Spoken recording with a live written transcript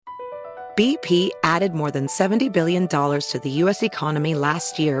BP added more than $70 billion to the U.S. economy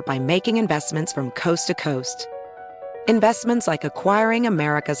last year by making investments from coast to coast. Investments like acquiring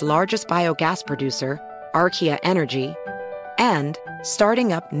America's largest biogas producer, Archaea Energy, and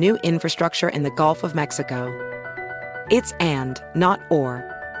starting up new infrastructure in the Gulf of Mexico. It's and, not or.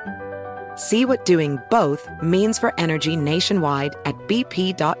 See what doing both means for energy nationwide at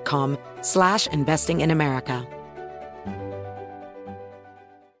bp.com/investing in America.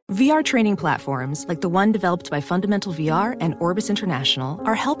 VR training platforms, like the one developed by Fundamental VR and Orbis International,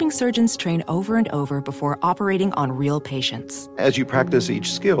 are helping surgeons train over and over before operating on real patients. As you practice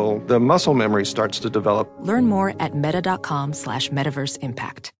each skill, the muscle memory starts to develop. Learn more at meta.com/metaverse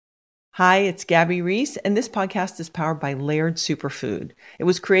impact. Hi, it's Gabby Reese, and this podcast is powered by Laird Superfood. It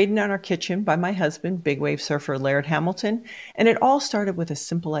was created in our kitchen by my husband, big wave surfer Laird Hamilton, and it all started with a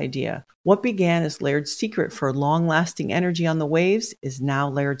simple idea. What began as Laird's secret for long-lasting energy on the waves is now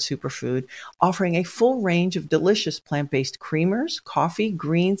Laird Superfood, offering a full range of delicious plant-based creamers, coffee,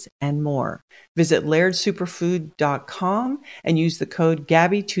 greens, and more. Visit lairdsuperfood.com and use the code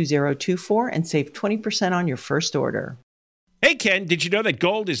GABBY2024 and save 20% on your first order. Hey, Ken, did you know that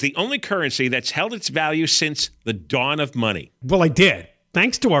gold is the only currency that's held its value since the dawn of money? Well, I did.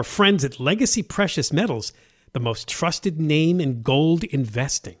 Thanks to our friends at Legacy Precious Metals, the most trusted name in gold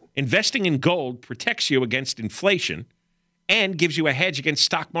investing. Investing in gold protects you against inflation and gives you a hedge against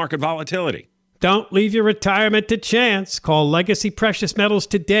stock market volatility. Don't leave your retirement to chance. Call Legacy Precious Metals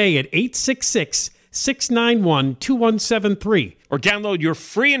today at 866-691-2173. Or download your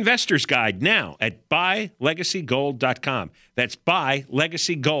free investor's guide now at buylegacygold.com. That's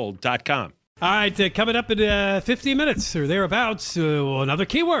buylegacygold.com. All right, coming up in 15 minutes or thereabouts, another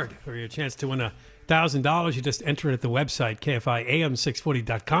keyword for your chance to win $1,000. You just enter it at the website,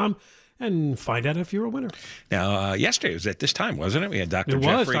 KFIAM640.com, and find out if you're a winner. Now, yesterday was at this time, wasn't it? We had Dr.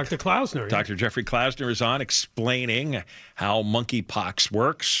 Klausner. Dr. Jeffrey Klausner is on explaining how monkeypox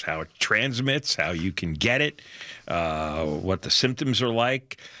works, how it transmits, how you can get it, what the symptoms are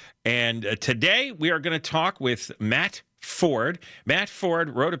like. And today we are going to talk with Matt Ford. Matt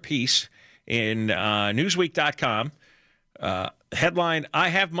Ford wrote a piece in Newsweek.com. Headline, I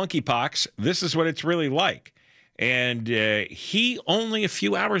have monkeypox. This is what it's really like. And he only a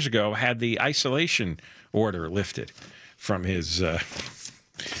few hours ago had the isolation order lifted from his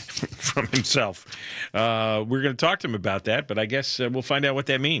from himself. We're going to talk to him about that, but I guess we'll find out what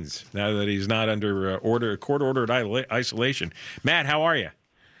that means now that he's not under court-ordered isolation. Matt, how are you?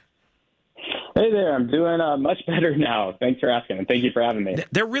 Hey there, I'm doing much better now. Thanks for asking, and thank you for having me.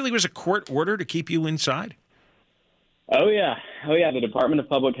 There really was a court order to keep you inside? Oh, yeah. The Department of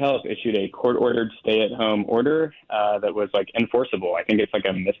Public Health issued a court-ordered stay-at-home order that was, enforceable. I think it's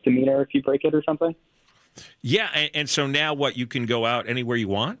a misdemeanor if you break it or something. Yeah, and so now what, you can go out anywhere you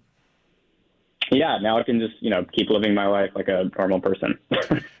want? Yeah, now I can just, keep living my life like a normal person.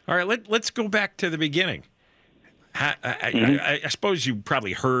 All right, let's go back to the beginning. I suppose you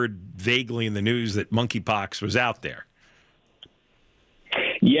probably heard vaguely in the news that monkeypox was out there.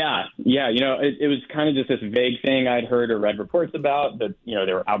 Yeah. It was kind of just this vague thing I'd heard or read reports about that,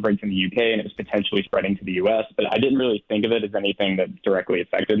 there were outbreaks in the UK and it was potentially spreading to the US, but I didn't really think of it as anything that directly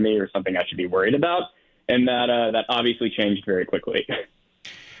affected me or something I should be worried about. And that obviously changed very quickly.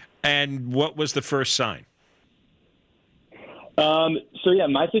 And what was the first sign?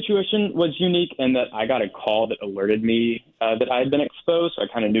 My situation was unique in that I got a call that alerted me that I had been exposed. So I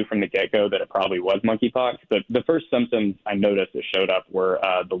kind of knew from the get-go that it probably was monkeypox. But the first symptoms I noticed that showed up were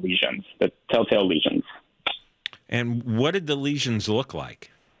the lesions, the telltale lesions. And what did the lesions look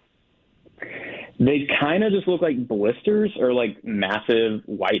like? They kind of just look like blisters or like massive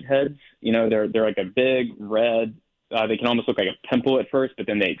whiteheads. They're like a big red. They can almost look like a pimple at first, but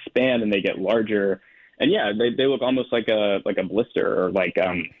then they expand and they get larger. And yeah, they look almost like a blister, or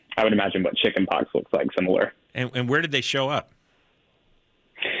I would imagine what chickenpox looks like, similar. And where did they show up?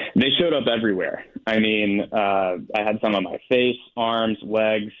 They showed up everywhere. I mean, I had some on my face, arms,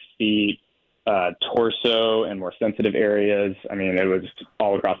 legs, feet, torso, and more sensitive areas. I mean, it was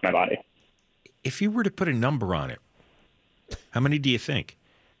all across my body. If you were to put a number on it, how many do you think?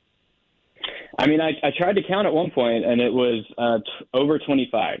 I mean, I tried to count at one point, and it was over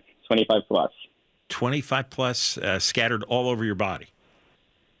 25 plus. 25 plus scattered all over your body.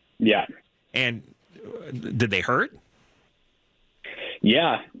 Yeah. And did they hurt?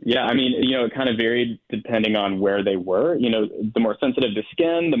 Yeah. I mean, it kind of varied depending on where they were. The more sensitive the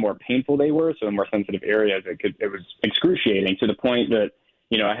skin, the more painful they were. So the more sensitive areas, it was excruciating to the point that,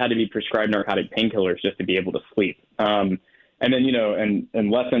 I had to be prescribed narcotic painkillers just to be able to sleep. And then,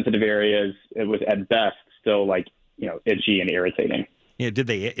 in less sensitive areas, it was at best still itchy and irritating. Yeah, did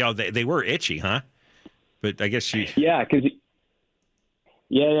they? Oh, they were itchy, huh? But I guess you. Yeah, because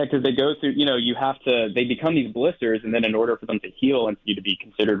they go through. You have to. They become these blisters, and then in order for them to heal and for you to be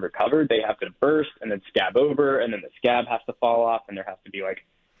considered recovered, they have to burst and then scab over, and then the scab has to fall off, and there has to be like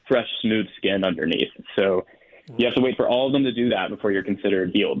fresh, smooth skin underneath. So you have to wait for all of them to do that before you're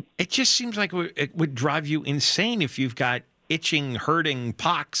considered healed. It just seems like it would drive you insane if you've got itching, hurting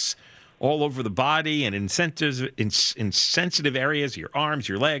pox all over the body and in sensitive areas, your arms,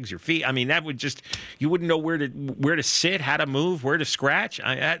 your legs, your feet. I mean, that would just, you wouldn't know where to sit, how to move, where to scratch.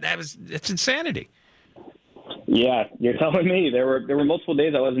 It's insanity. Yeah, you're telling me. There were multiple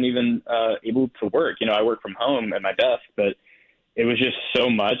days I wasn't even able to work. I work from home at my desk, but it was just so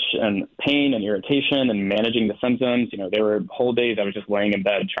much, and pain and irritation and managing the symptoms. There were whole days I was just laying in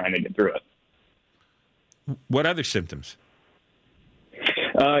bed trying to get through it. What other symptoms?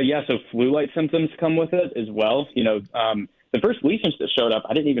 So flu-like symptoms come with it as well. The first lesions that showed up,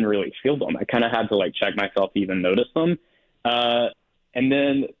 I didn't even really feel them. I kind of had to check myself to even notice them. And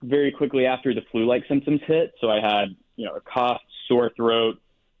then very quickly after, the flu-like symptoms hit. So I had, a cough, sore throat,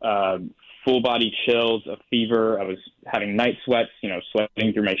 full body chills, a fever. I was having night sweats,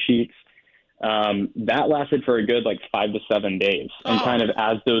 sweating through my sheets. That lasted for a good 5 to 7 days. And kind of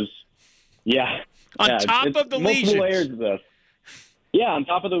as those, on top of the lesions. Layers of this. Yeah, on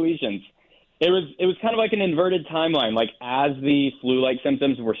top of the lesions. It was kind of like an inverted timeline. As the flu-like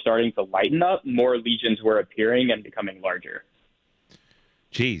symptoms were starting to lighten up, more lesions were appearing and becoming larger.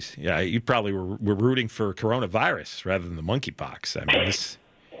 Geez, yeah, you probably were rooting for coronavirus rather than the monkeypox. I mean, this.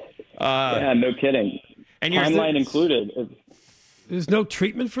 Yeah, no kidding. And timeline included. There's no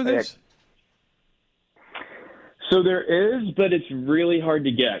treatment for this? So there is, but it's really hard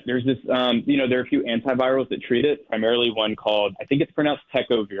to get. There's this, there are a few antivirals that treat it, primarily one called, I think it's pronounced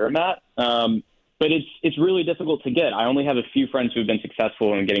tecovirimat, but it's really difficult to get. I only have a few friends who've been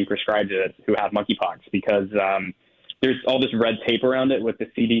successful in getting prescribed it who have monkeypox because there's all this red tape around it with the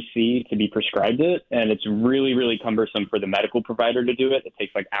CDC to be prescribed it, and it's really, really cumbersome for the medical provider to do it. It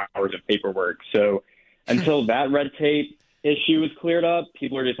takes hours of paperwork. So until that red tape issue is cleared up,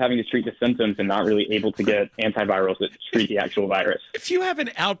 people are just having to treat the symptoms and not really able to get antivirals that treat the actual virus. If you have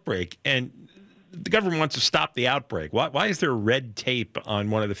an outbreak and the government wants to stop the outbreak, why is there red tape on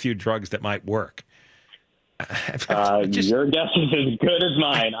one of the few drugs that might work? Your guess is as good as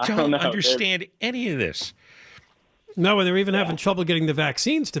mine. I don't know. Understand any of this. No, and they're even having trouble getting the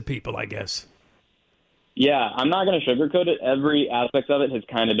vaccines to people, I guess. Yeah, I'm not going to sugarcoat it. Every aspect of it has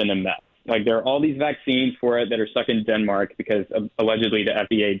kind of been a mess. There are all these vaccines for it that are stuck in Denmark because allegedly the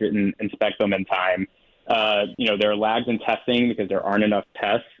FDA didn't inspect them in time. There are lags in testing because there aren't enough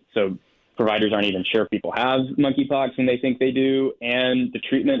tests. So providers aren't even sure if people have monkeypox when they think they do. And the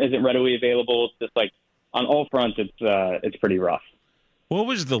treatment isn't readily available. It's just on all fronts, it's pretty rough. What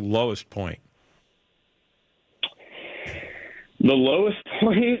was the lowest point? The lowest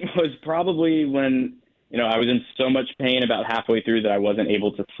point was probably when I was in so much pain about halfway through that I wasn't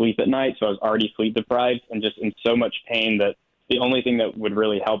able to sleep at night. So I was already sleep deprived and just in so much pain that the only thing that would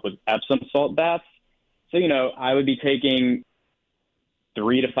really help was Epsom salt baths. So, I would be taking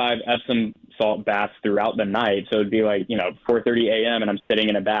 3 to 5 Epsom salt baths throughout the night. So it'd be 4:30 a.m. and I'm sitting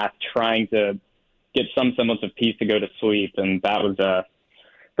in a bath trying to get some semblance of peace to go to sleep. And that was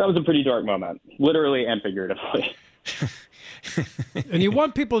a pretty dark moment, literally and figuratively. And you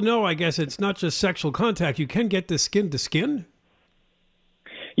want people to know, I guess, it's not just sexual contact. You can get this skin to skin.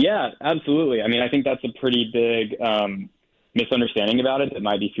 Yeah, absolutely. I mean, I think that's a pretty big misunderstanding about it that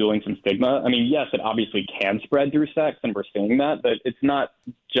might be fueling some stigma. I mean, yes, it obviously can spread through sex, and we're seeing that, but it's not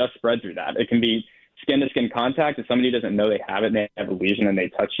just spread through that. It can be skin-to-skin contact. If somebody doesn't know they have it and they have a lesion and they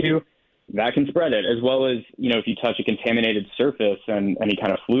touch you, that can spread it, as well as, if you touch a contaminated surface and any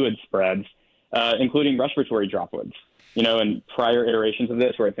kind of fluid spreads, including respiratory droplets. In prior iterations of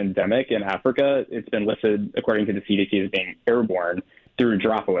this where it's endemic in Africa, it's been listed, according to the CDC, as being airborne through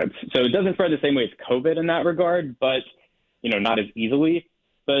droplets. So it doesn't spread the same way as COVID in that regard, but, not as easily.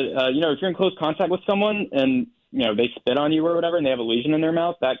 But, if you're in close contact with someone and, they spit on you or whatever and they have a lesion in their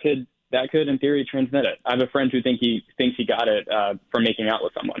mouth, that could, in theory, transmit it. I have a friend who thinks he got it from making out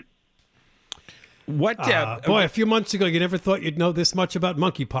with someone. Boy, a few months ago, you never thought you'd know this much about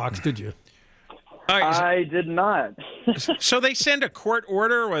monkeypox, did you? I did not. So they send a court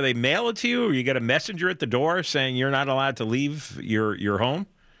order or they mail it to you or you get a messenger at the door saying you're not allowed to leave your home?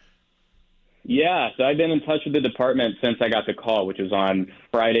 Yeah, so I've been in touch with the department since I got the call, which was on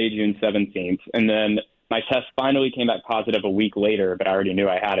Friday, June 17th. And then my test finally came back positive a week later, but I already knew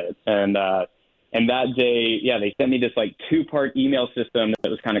I had it. And that day, they sent me this 2-part email system that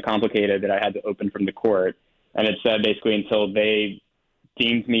was kind of complicated that I had to open from the court. And it said basically until they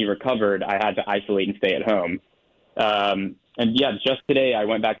deemed me recovered, I had to isolate and stay at home. And yeah, just today I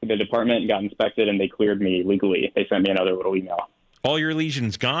went back to the department and got inspected, and they cleared me legally. They sent me another little email. All your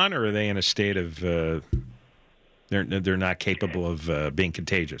lesions gone, or are they in a state of they're not capable of being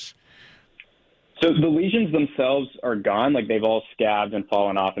contagious? So the lesions themselves are gone, like they've all scabbed and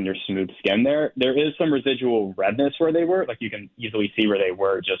fallen off, and there's smooth skin there. There is some residual redness where they were, like you can easily see where they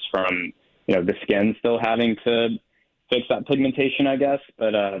were just from the skin still having to fix that pigmentation, I guess.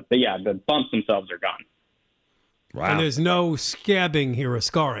 But yeah, the bumps themselves are gone. Wow. And there's no scabbing here or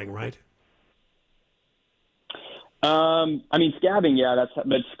scarring, right? I mean, scabbing, yeah,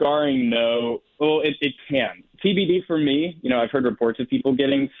 but scarring, no. Well, it can. TBD for me. I've heard reports of people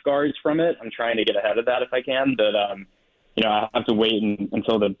getting scars from it. I'm trying to get ahead of that if I can, but I have to wait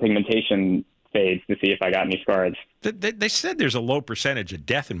until the pigmentation fades to see if I got any scars. They said there's a low percentage of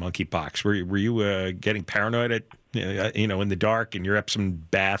death in monkeypox. Were you getting paranoid at in the dark in your Epsom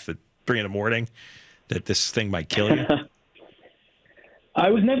bath at 3 a.m. that this thing might kill you? I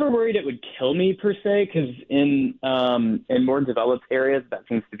was never worried it would kill me per se, because in more developed areas that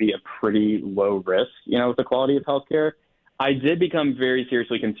seems to be a pretty low risk, with the quality of healthcare. I did become very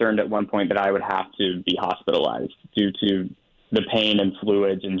seriously concerned at one point that I would have to be hospitalized due to the pain and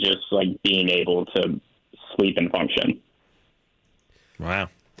fluids and just like being able to sleep and function. Wow.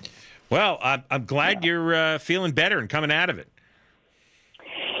 Well, I'm glad you're feeling better and coming out of it.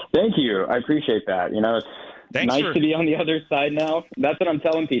 Thank you. I appreciate that. It's nice to be on the other side now. That's what I'm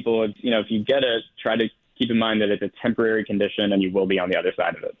telling people. If you get it, try to keep in mind that it's a temporary condition and you will be on the other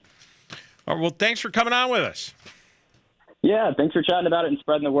side of it. All right, well, thanks for coming on with us. Yeah, thanks for chatting about it and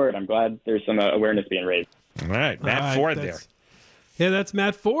spreading the word. I'm glad there's some awareness being raised. All right, Matt Ford there. Yeah, that's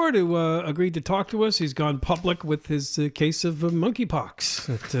Matt Ford, who agreed to talk to us. He's gone public with his case of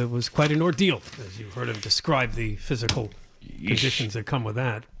monkeypox. It was quite an ordeal, as you heard him describe the physical conditions that come with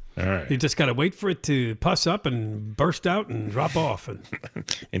that. All right. You just got to wait for it to pus up and burst out and drop off.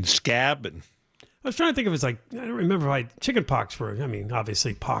 And scab. And I was trying to think of it as I don't remember if I had chicken pox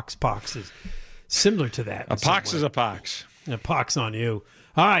obviously pox is similar to that. A pox is a pox. A pox on you.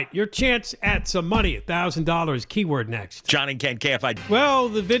 All right, your chance at some money, $1,000, keyword next. John and Ken, KFI. Well,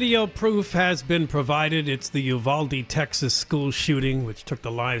 the video proof has been provided. It's the Uvalde, Texas school shooting, which took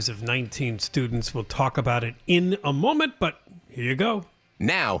the lives of 19 students. We'll talk about it in a moment, but here you go.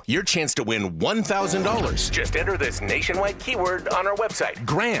 Now, your chance to win $1,000. Just enter this nationwide keyword on our website.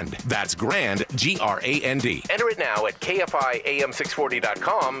 GRAND. That's GRAND, G-R-A-N-D. Enter it now at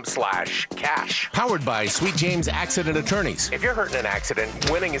KFIAM640.com/cash. Powered by Sweet James Accident Attorneys. If you're hurt in an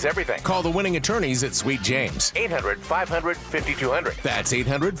accident, winning is everything. Call the winning attorneys at Sweet James. 800-500-5200. That's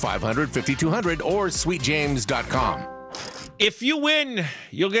 800-500-5200 or sweetjames.com. If you win,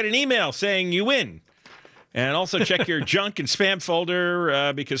 you'll get an email saying you win. And also check your junk and spam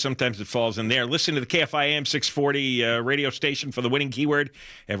folder because sometimes it falls in there. Listen to the KFI AM 640 radio station for the winning keyword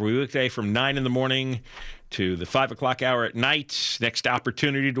every weekday from 9 in the morning to the 5 o'clock hour at night. Next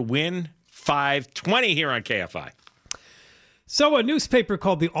opportunity to win, 5:20 here on KFI. So a newspaper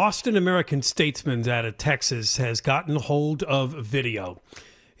called the Austin American-Statesman out of Texas has gotten hold of video.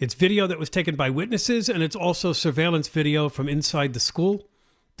 It's video that was taken by witnesses, and it's also surveillance video from inside the school.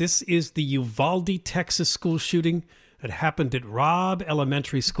 This is the Uvalde, Texas school shooting that happened at Robb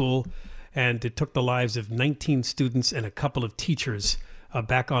Elementary School, and it took the lives of 19 students and a couple of teachers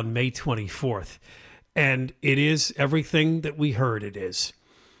back on May 24th. And it is everything that we heard it is.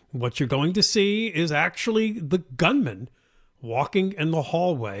 What you're going to see is actually the gunman walking in the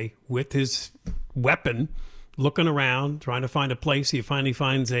hallway with his weapon, looking around, trying to find a place. He finally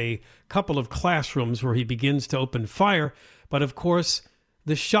finds a couple of classrooms where he begins to open fire. But of course,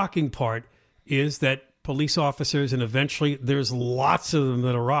 the shocking part is that police officers, and eventually there's lots of them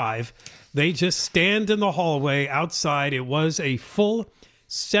that arrive, they just stand in the hallway outside. It was a full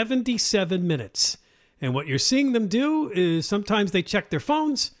 77 minutes. And what you're seeing them do is sometimes they check their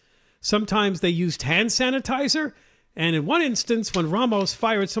phones, sometimes they used hand sanitizer, and in one instance, when Ramos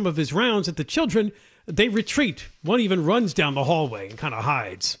fired some of his rounds at the children, they retreat. One even runs down the hallway and kind of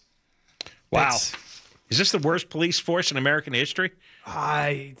hides. Wow. Is this the worst police force in American history?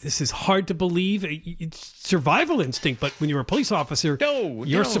 This is hard to believe. It's survival instinct, but when you're a police officer,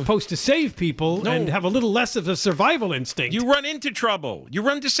 you're supposed to save people and have a little less of a survival instinct. You run into trouble. You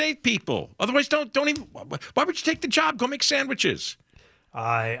run to save people. Otherwise, don't even. Why would you take the job? Go make sandwiches.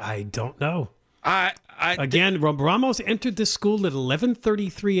 I don't know. Again, Ramos entered this school at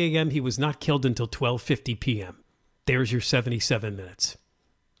 11:33 a.m. He was not killed until 12:50 p.m. There's your 77 minutes.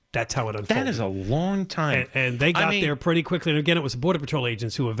 That's how it unfolded. That is a long time. And they got there pretty quickly. And again, it was the Border Patrol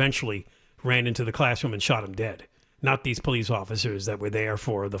agents who eventually ran into the classroom and shot him dead. not these police officers that were there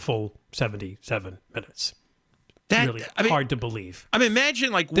for the full 77 minutes. That, really hard to believe. I mean,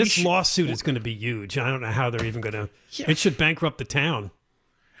 imagine like this lawsuit is going to be huge. I don't know how they're even going to. Yeah. It should bankrupt the town.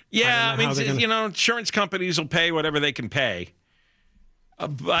 Yeah, I mean, insurance companies will pay whatever they can pay,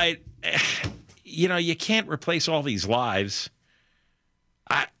 but you can't replace all these lives.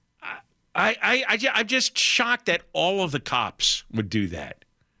 I'm just shocked that all of the cops would do that.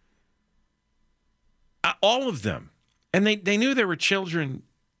 All of them, and they knew there were children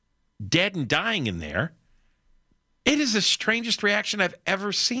dead and dying in there. It is the strangest reaction I've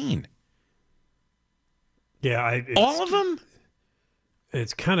ever seen. Yeah, all of them?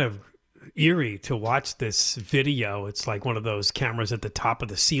 It's kind of eerie to watch this video. It's like one of those cameras at the top of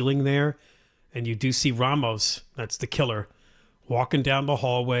the ceiling there, and you do see Ramos, that's the killer, walking down the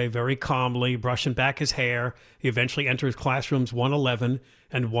hallway very calmly, brushing back his hair. He eventually enters classrooms 111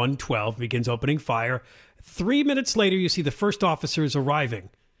 and 112, begins opening fire. 3 minutes later, you see the first officers arriving.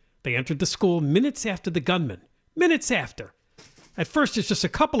 They entered the school minutes after the gunman. Minutes after. At first, it's just a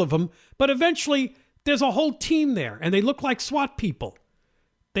couple of them, but eventually, there's a whole team there, and they look like SWAT people.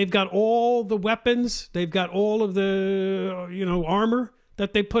 They've got all the weapons. They've got all of the, armor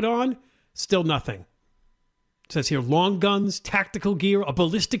that they put on. Still nothing. It says here, long guns, tactical gear, a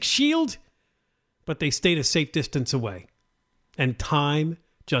ballistic shield. But they stayed a safe distance away. And time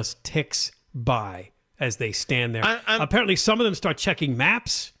just ticks by as they stand there. Apparently, some of them start checking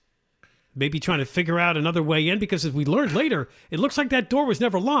maps. Maybe trying to figure out another way in, because as we learned later, it looks like that door was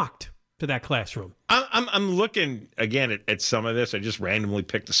never locked to that classroom. I'm looking again at some of this. I just randomly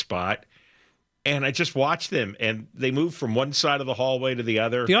picked a spot, and I just watched them, and they move from one side of the hallway to the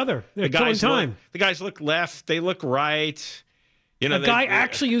other. They're killing time. The guys look left. They look right. The guy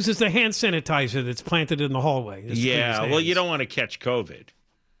actually uses the hand sanitizer that's planted in the hallway. Yeah, well, you don't want to catch COVID.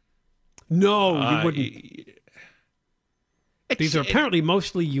 No, you wouldn't. These are apparently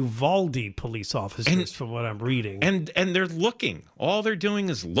mostly Uvalde police officers, from what I'm reading. And they're looking. All they're doing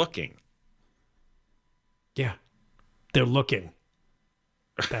is looking. Yeah, they're looking.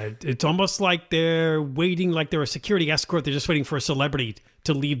 It's almost like they're waiting, like they're a security escort. They're just waiting for a celebrity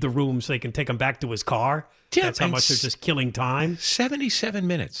to leave the room so they can take him back to his car. Yeah, that's how much they're just killing time. 77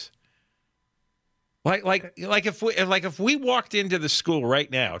 minutes. Like if we walked into the school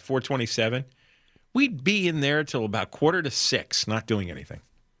right now at 427. We'd be in there till about 5:45, not doing anything.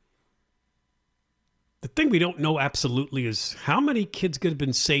 The thing we don't know absolutely is how many kids could have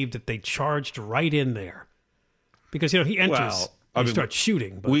been saved if they charged right in there. Because, he enters and starts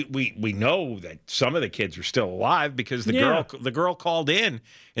shooting. But we know that some of the kids are still alive because the girl called in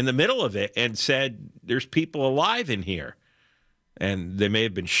the middle of it and said, there's people alive in here. And they may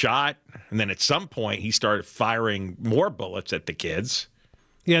have been shot. And then at some point, he started firing more bullets at the kids.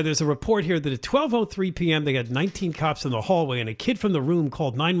 Yeah, there's a report here that at 12:03 p.m., they had 19 cops in the hallway, and a kid from the room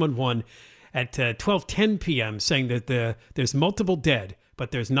called 911 at 12:10 p.m. saying that there's multiple dead,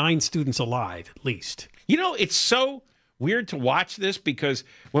 but there's 9 students alive, at least. It's so weird to watch this because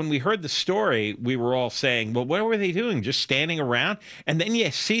when we heard the story, we were all saying, well, what were they doing? Just standing around? And then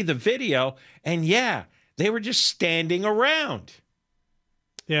you see the video, and they were just standing around.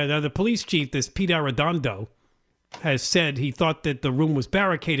 Yeah, now the police chief, this Pete Arredondo, has said he thought that the room was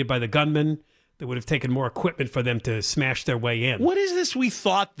barricaded by the gunman. That would have taken more equipment for them to smash their way in. What is this? We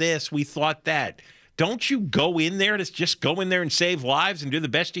thought this, we thought that. Don't you go in there to just go in there and save lives and do the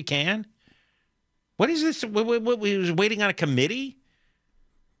best you can? What is this? What we was waiting on a committee?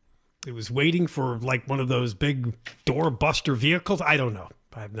 It was waiting for like one of those big doorbuster vehicles. I don't know.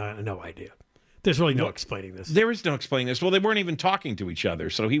 I have no idea. There's really no explaining this. There is no explaining this. Well, they weren't even talking to each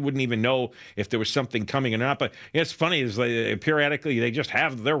other, so he wouldn't even know if there was something coming or not. But it's funny is periodically they just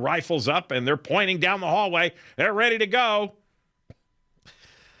have their rifles up and they're pointing down the hallway. They're ready to go.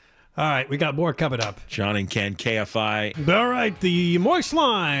 All right, we got more coming up. John and Ken, KFI. All right, the Moist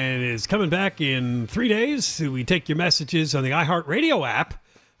Line is coming back in 3 days. We take your messages on the iHeartRadio app.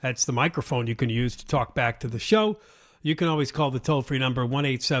 That's the microphone you can use to talk back to the show. You can always call the toll-free number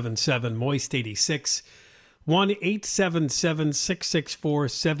 1-877-MOIST-86,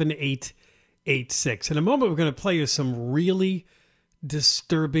 1-877-664-7886. In a moment, we're going to play you some really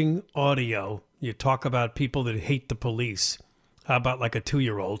disturbing audio. You talk about people that hate the police. How about like a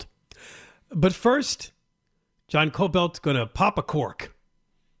 2-year-old? But first, John Kobylt going to pop a cork.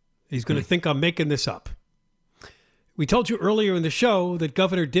 He's going to think I'm making this up. We told you earlier in the show that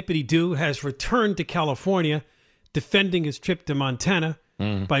Governor Dippity-Doo has returned to California, defending his trip to Montana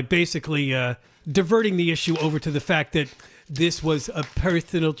by basically diverting the issue over to the fact that this was a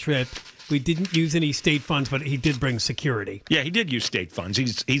personal trip. We didn't use any state funds, but he did bring security. Yeah, he did use state funds.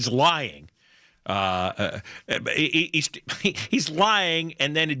 He's lying. He's lying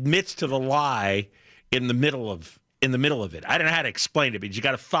and then admits to the lie in the middle of it. I don't know how to explain it, but you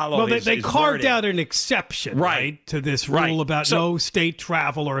got to follow. Well, his they carved wording. out an exception, right, to this rule about no state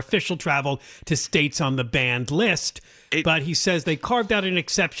travel or official travel to states on the banned list. But he says they carved out an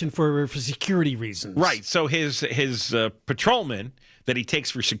exception for security reasons. Right. So his patrolmen that he takes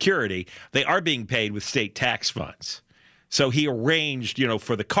for security, they are being paid with state tax funds. So he arranged,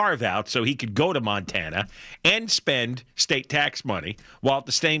 for the carve-out so he could go to Montana and spend state tax money while at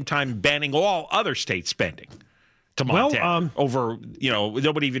the same time banning all other state spending to Montana over,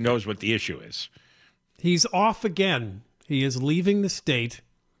 nobody even knows what the issue is. He's off again. He is leaving the state.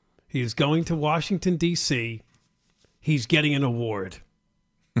 He is going to Washington, D.C. He's getting an award.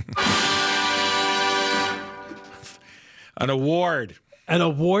 An award. An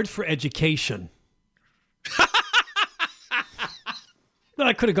award for education.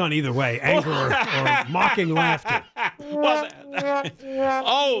 I could have gone either way, anger or mocking laughter. Well,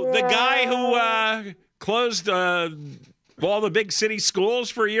 the guy who closed all the big city schools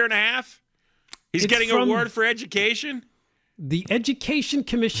for a year and a half? He's getting an award for education? The Education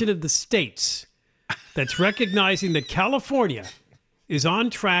Commission of the States that's recognizing that California is on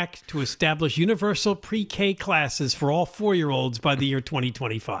track to establish universal pre-K classes for all 4-year-olds by the year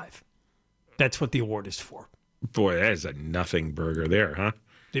 2025. That's what the award is for. Boy, that is a nothing burger there, huh?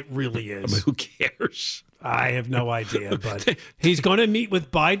 It really is. I mean, who cares? I have no idea, but he's going to meet with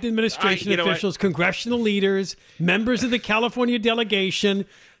Biden administration officials, congressional leaders, members of the California delegation.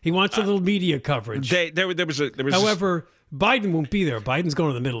 He wants a little media coverage. However, Biden won't be there. Biden's going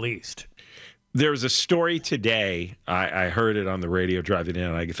to the Middle East. There was a story today. I heard it on the radio driving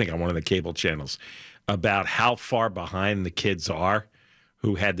in, I think on one of the cable channels, about how far behind the kids are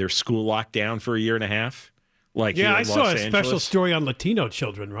who had their school locked down for a year and a half. I saw a special story on Latino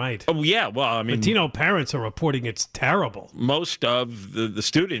children, right? Oh, yeah. Well, I mean, Latino parents are reporting it's terrible. Most of the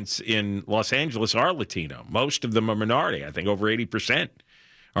students in Los Angeles are Latino. Most of them are minority. I think over 80%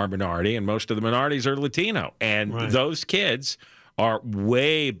 are minority, and most of the minorities are Latino. And those kids are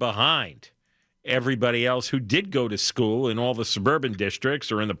way behind everybody else who did go to school in all the suburban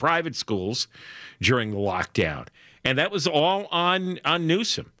districts or in the private schools during the lockdown. And that was all on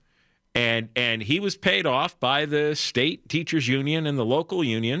Newsom. And he was paid off by the state teachers union and the local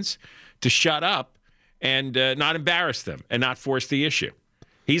unions to shut up and not embarrass them and not force the issue.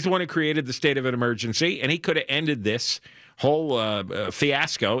 He's the one who created the state of an emergency, and he could have ended this whole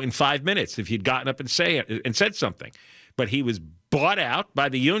fiasco in 5 minutes if he'd gotten up and said something. But he was bought out by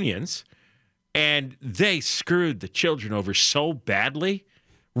the unions, and they screwed the children over so badly,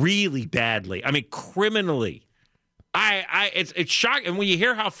 really badly. I mean, criminally. It's shocking. And when you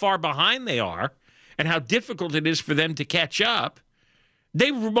hear how far behind they are and how difficult it is for them to catch up,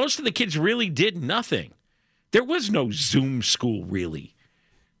 most of the kids really did nothing. There was no Zoom school, really.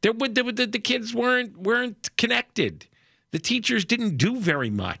 The kids weren't connected. The teachers didn't do very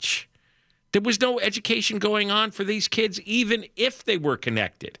much. There was no education going on for these kids, even if they were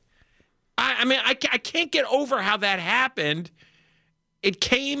connected. I can't get over how that happened. It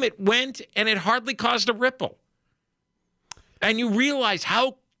came, it went, and it hardly caused a ripple. And you realize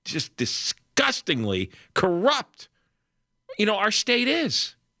how just disgustingly corrupt, our state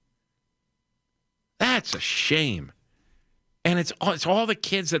is. That's a shame. And it's all the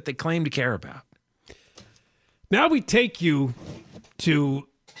kids that they claim to care about. Now we take you to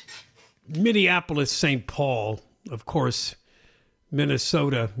Minneapolis, St. Paul. Of course,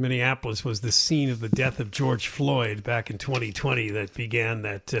 Minneapolis was the scene of the death of George Floyd back in 2020 that began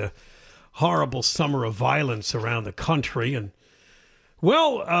that horrible summer of violence around the country. And,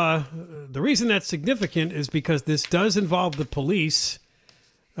 the reason that's significant is because this does involve the police.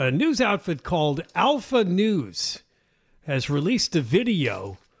 A news outfit called Alpha News has released a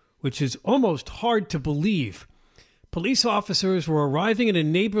video, which is almost hard to believe. Police officers were arriving in a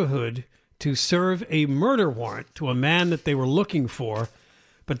neighborhood to serve a murder warrant to a man that they were looking for,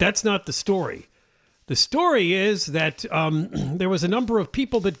 but that's not the story. The story is that there was a number of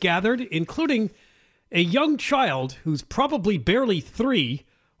people that gathered, including a young child who's probably barely 3.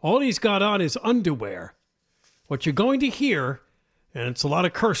 All he's got on is underwear. What you're going to hear, and it's a lot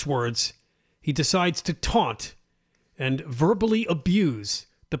of curse words, he decides to taunt and verbally abuse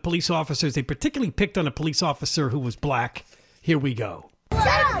the police officers. They particularly picked on a police officer who was black. Here we go. Shut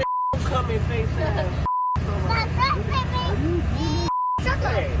up! Come in face ass. Shut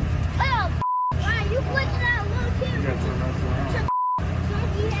up! Why you pushing out little kids?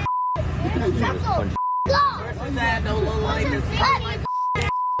 Shut up! That don't look like this.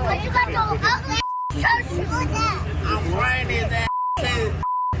 What you got your ugly shirt? I'm frying his ass.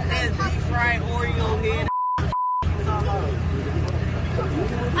 That's deep fried. fried Oreo head.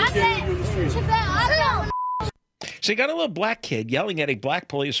 I said, So you got a little black kid yelling at a black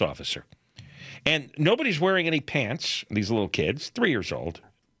police officer. And nobody's wearing any pants, these little kids, 3 years old,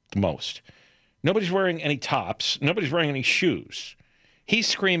 the most. Nobody's wearing any tops. Nobody's wearing any shoes. He's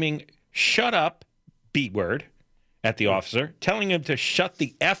screaming, "Shut up," B word, at the officer, telling him to shut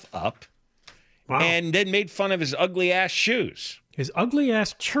the F up, and then made fun of his ugly-ass shoes. His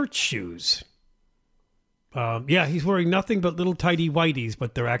ugly-ass church shoes. Yeah, he's wearing nothing but little tidy whities,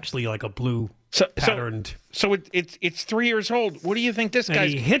 but they're actually like a blue patterned. So it's 3 years old. What do you think this guy?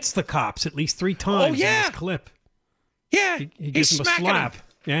 He hits the cops at least 3 times in this clip. Yeah, he gives him a slap.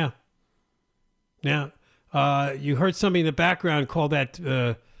 Yeah. Now, you heard somebody in the background call that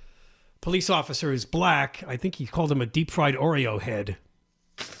police officer who's black. I think he called him a deep fried Oreo head.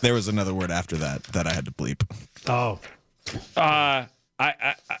 There was another word after that I had to bleep. Oh.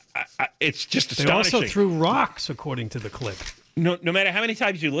 It's just they astonishing. also threw rocks, according to the clip. No matter how many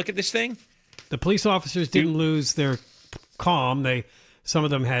times you look at this thing, the police officers didn't lose their calm. Some of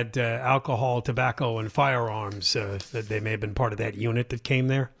them had alcohol, tobacco, and firearms. That they may have been part of that unit that came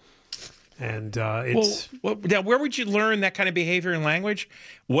there. And it's now where would you learn that kind of behavior and language?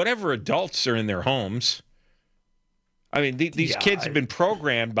 Whatever adults are in their homes. I mean, these kids have been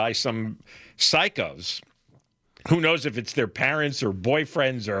programmed by some psychos. Who knows if it's their parents or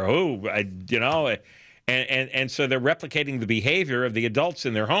boyfriends or who, and so they're replicating the behavior of the adults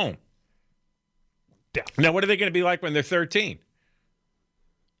in their home. Yeah. Now, what are they going to be like when they're 13?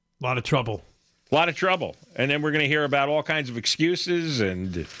 A lot of trouble. A lot of trouble. And then we're going to hear about all kinds of excuses.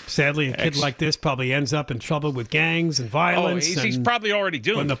 And sadly, a kid like this probably ends up in trouble with gangs and violence. He's probably already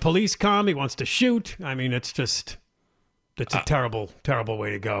doing it. When the police come, he wants to shoot. I mean, it's a terrible, terrible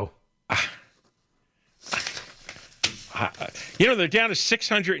way to go. They're down to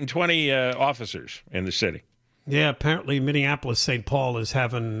 620 officers in the city. Yeah, apparently Minneapolis, St. Paul is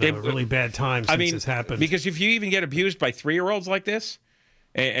having a really bad time since this happened. Because if you even get abused by 3-year-olds like this,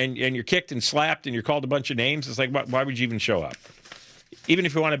 and you're kicked and slapped and you're called a bunch of names, it's like, why would you even show up? Even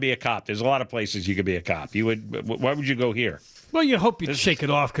if you want to be a cop, there's a lot of places you could be a cop. Why would you go here? Well, you hope you'd shake it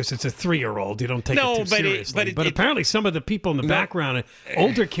off because it's a 3-year-old. You don't take it too seriously. But apparently some of the people in the background,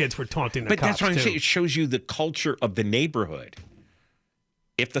 older kids were taunting the cops, that's what I'm saying. It shows you the culture of the neighborhood.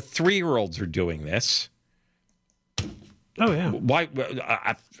 If the 3-year-olds are doing this... Oh, yeah. Why?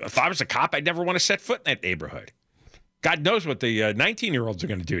 If I was a cop, I'd never want to set foot in that neighborhood. God knows what the 19-year-olds are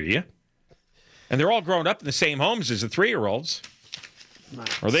going to do to you. And they're all grown up in the same homes as the 3-year-olds.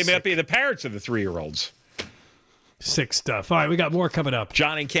 Or they might be the parents of the 3-year-olds. Sick stuff. All right, we got more coming up.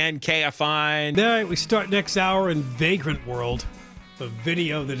 John and Ken, KFI. All right, we start next hour in Vagrant World. A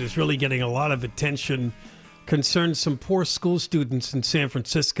video that is really getting a lot of attention concerns some poor school students in San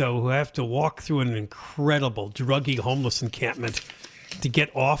Francisco who have to walk through an incredible druggy homeless encampment to get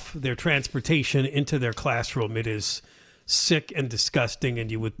off their transportation into their classroom. It is sick and disgusting,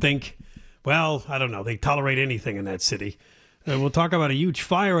 and you would think, well, I don't know, they tolerate anything in that city. We'll talk about a huge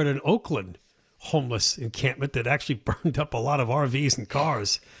fire at an Oakland homeless encampment that actually burned up a lot of RVs and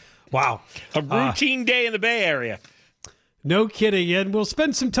cars. Wow. A routine day in the Bay Area. No kidding. And we'll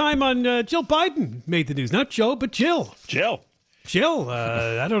spend some time on Jill Biden made the news. Not Joe, but Jill. Jill,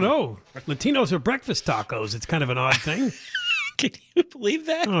 I don't know. Latinos are breakfast tacos. It's kind of an odd thing. Can you believe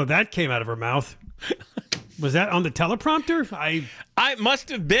that? Oh, that came out of her mouth. Was that on the teleprompter? I must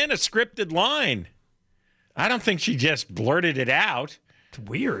have been a scripted line. I don't think she just blurted it out. It's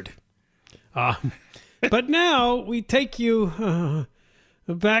weird. But now we take you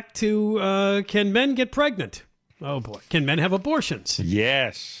back to can men get pregnant? Oh, boy. Can men have abortions?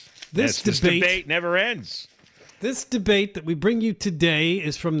 Yes. This debate never ends. This debate that we bring you today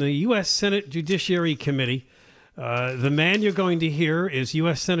is from the U.S. Senate Judiciary Committee. The man you're going to hear is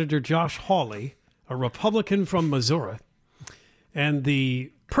U.S. Senator Josh Hawley, a Republican from Missouri. And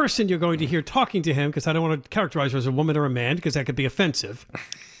the person you're going to hear talking to him, because I don't want to characterize her as a woman or a man, because that could be offensive,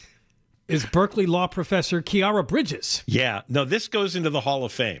 is Berkeley law professor Khiara Bridges. Yeah. No, this goes into the Hall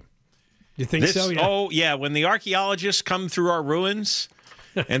of Fame. You think so? Yeah. Oh, yeah. When the archaeologists come through our ruins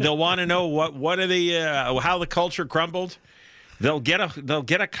and they'll want to know what are the how the culture crumbled, they'll get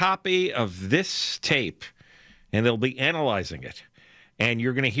a copy of this tape and they'll be analyzing it. And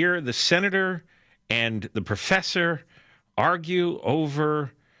you're going to hear the senator and the professor argue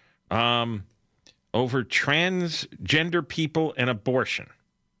over transgender people and abortion.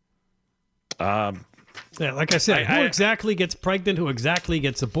 Yeah, like I said, who exactly gets pregnant, who exactly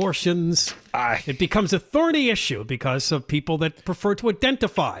gets abortions? It becomes a thorny issue because of people that prefer to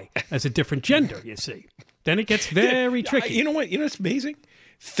identify as a different gender, you see. Then it gets very tricky. You know what? You know what's amazing?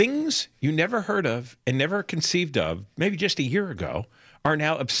 Things you never heard of and never conceived of, maybe just a year ago, are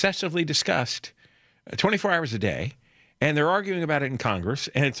now obsessively discussed 24 hours a day. And they're arguing about it in Congress,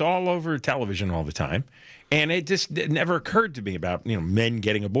 and it's all over television all the time. And it never occurred to me about, men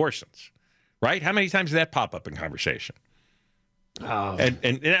getting abortions, right? How many times did that pop up in conversation? And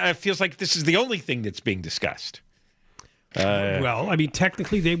it feels like this is the only thing that's being discussed. Well, I mean,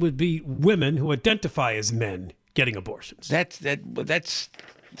 technically, they would be women who identify as men getting abortions. That's a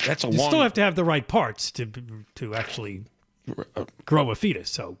You long. still have to have the right parts to actually grow a fetus.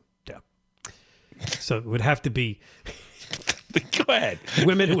 So, yeah. So it would have to be. Go ahead.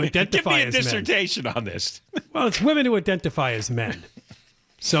 Women who identify Give me a as dissertation on this. Well, it's women who identify as men.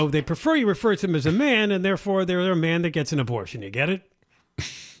 So they prefer you refer to them as a man, and therefore they're a man that gets an abortion. You get it?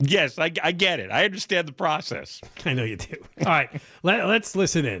 Yes, I get it. I understand the process. I know you do. All right, let's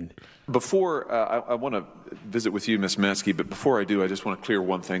listen in. Before, I want to visit with you, Ms. Mansky, but before I do, I just want to clear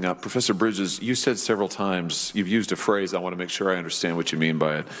one thing up. Professor Bridges, you said several times, you've used a phrase, I want to make sure I understand what you mean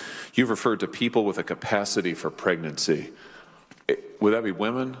by it. You've referred to people with a capacity for pregnancy. Would that be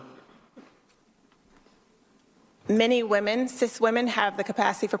women? Many women, cis women, have the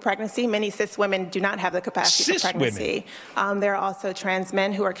capacity for pregnancy. Many cis women do not have the capacity for pregnancy. There are also trans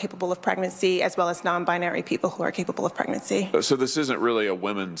men who are capable of pregnancy, as well as non-binary people who are capable of pregnancy. So this isn't really a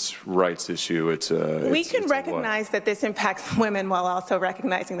women's rights issue. We can recognize that this impacts women while also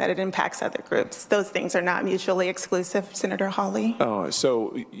recognizing that it impacts other groups. Those things are not mutually exclusive, Senator Hawley. Oh,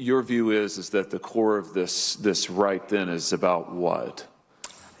 so your view is that the core of this right then is about what?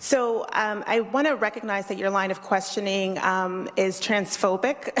 So I want to recognize that your line of questioning is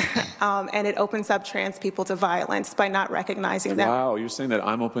transphobic, and it opens up trans people to violence by not recognizing that. Wow, you're saying that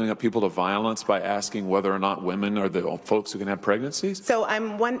I'm opening up people to violence by asking whether or not women are the folks who can have pregnancies? So I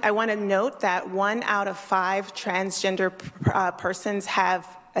want to note that 1 out of 5 transgender persons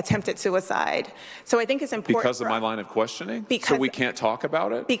have attempted suicide. So I think it's important. Because of my line of questioning? So we can't talk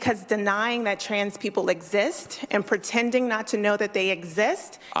about it? Because denying that trans people exist and pretending not to know that they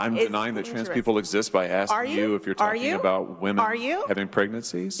exist. I'm denying that trans people exist by asking you if you're talking about women having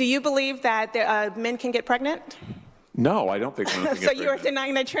pregnancies? Do you believe that men can get pregnant? No, I don't think women can get So pregnant. you are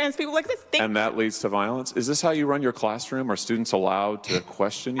denying that trans people exist? And that leads to violence? Is this how you run your classroom? Are students allowed to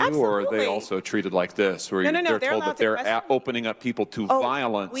question you? Absolutely. Or are they also treated like this, where No, they're they're told that they're opening up people to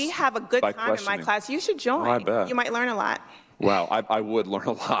violence? We have a good time in my class. You should join. I bet. You might learn a lot. Wow, I would learn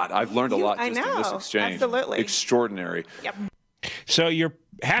a lot. I've learned a lot just in this exchange. Absolutely. Extraordinary. Yep. So you're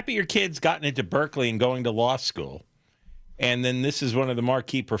happy your kid's gotten into Berkeley and going to law school, and then this is one of the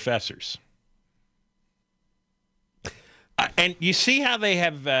marquee professors. And you see how they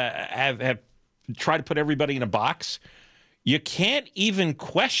have tried to put everybody in a box? You can't even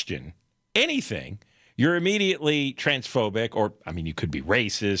question anything. You're immediately transphobic, or, I mean, you could be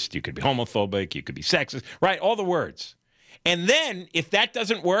racist, you could be homophobic, you could be sexist, right? All the words. And then, if that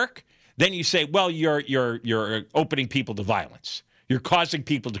doesn't work, then you say, well, you're opening people to violence. You're causing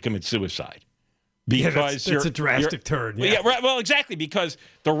people to commit suicide. Because that's a drastic turn. Yeah, right. Well, exactly, because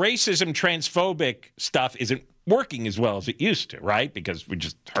the racism, transphobic stuff isn't working as well as it used to, right? Because we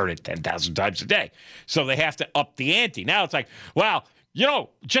just heard it 10,000 times a day. So they have to up the ante. Now it's like, wow,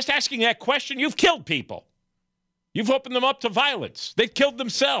 just asking that question, you've killed people. You've opened them up to violence. They've killed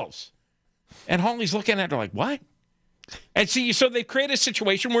themselves. And Hawley's looking at her like, what? And see, so they've created a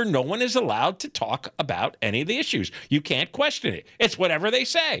situation where no one is allowed to talk about any of the issues. You can't question it. It's whatever they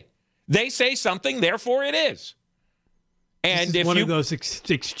say. They say something, therefore it is. And this is one of those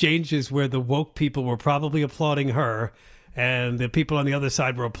exchanges where the woke people were probably applauding her, and the people on the other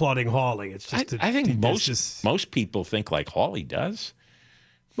side were applauding Hawley. It's just I think most people think like Hawley does.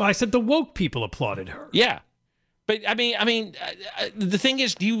 Well, I said the woke people applauded her. Yeah, but I mean, the thing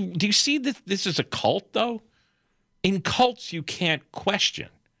is, do you see that this is a cult though? In cults, you can't question.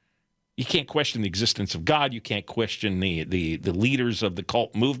 You can't question the existence of God. You can't question the leaders of the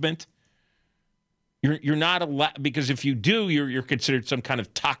cult movement. You're not allowed, because if you do, you're considered some kind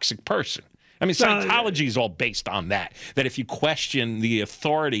of toxic person. I mean, Scientology is all based on that if you question the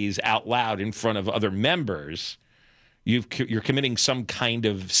authorities out loud in front of other members, you're committing some kind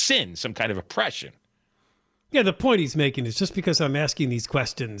of sin, some kind of oppression. Yeah, the point he's making is just because I'm asking these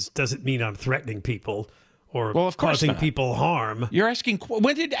questions doesn't mean I'm threatening people or causing people harm. You're asking,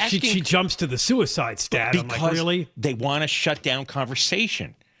 when did asking... She jumps to the suicide stat. I'm like, really? They want to shut down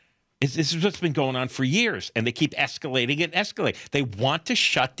conversation. This is what's been going on for years, and they keep escalating and escalating. They want to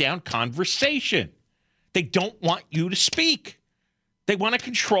shut down conversation. They don't want you to speak. They want to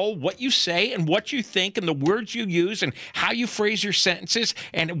control what you say and what you think and the words you use and how you phrase your sentences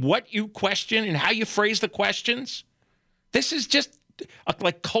and what you question and how you phrase the questions. This is just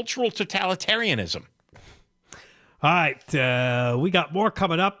like cultural totalitarianism. All right, we got more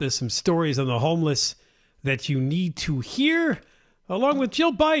coming up. There's some stories on the homeless that you need to hear, along with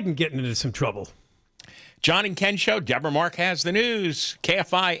Jill Biden getting into some trouble. John and Ken Show, Deborah Mark has the news.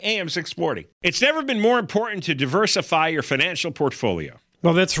 KFI AM 640. It's never been more important to diversify your financial portfolio.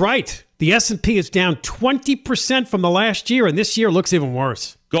 Well, that's right. The S&P is down 20% from the last year, and this year looks even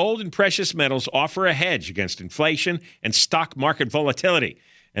worse. Gold and precious metals offer a hedge against inflation and stock market volatility.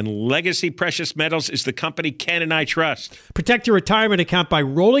 And Legacy Precious Metals is the company Ken and I trust. Protect your retirement account by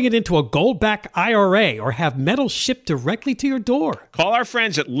rolling it into a gold-backed IRA or have metals shipped directly to your door. Call our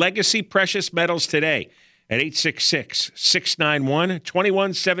friends at Legacy Precious Metals today at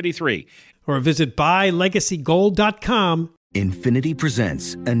 866-691-2173. Or visit buylegacygold.com. Infiniti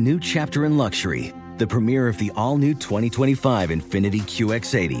presents a new chapter in luxury, the premiere of the all-new 2025 Infiniti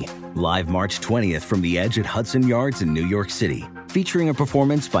QX80, live March 20th from the Edge at Hudson Yards in New York City, featuring a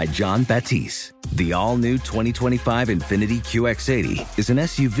performance by John Batiste. The all-new 2025 Infiniti QX80 is an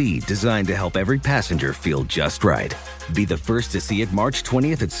SUV designed to help every passenger feel just right. Be the first to see it March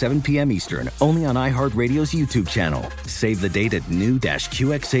 20th at 7 p.m. Eastern, only on iHeartRadio's YouTube channel. Save the date at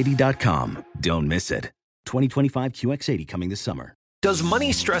new-QX80.com. Don't miss it. 2025 QX80 coming this summer. Does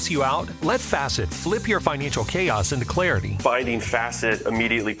money stress you out? Let Facet flip your financial chaos into clarity. Finding Facet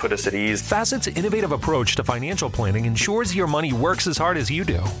immediately put us at ease. Facet's innovative approach to financial planning ensures your money works as hard as you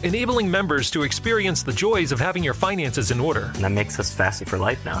do, enabling members to experience the joys of having your finances in order. And that makes us Facet for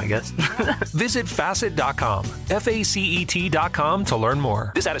life now, I guess. Visit Facet.com, FACET.com to learn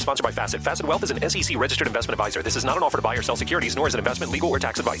more. This ad is sponsored by Facet. Facet Wealth is an SEC registered investment advisor. This is not an offer to buy or sell securities, nor is it investment, legal, or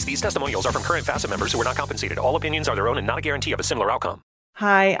tax advice. These testimonials are from current Facet members who are not compensated. All opinions are their own and not a guarantee of a similar outcome.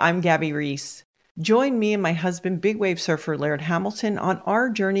 Hi, I'm Gabby Reese. Join me and my husband, big wave surfer Laird Hamilton, on our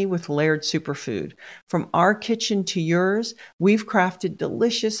journey with Laird Superfood. From our kitchen to yours, we've crafted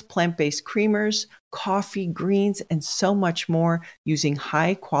delicious plant-based creamers, coffee, greens, and so much more using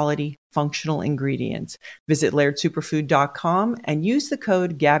high-quality functional ingredients. Visit LairdSuperfood.com and use the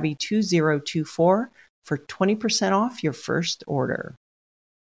code GABBY2024 for 20% off your first order.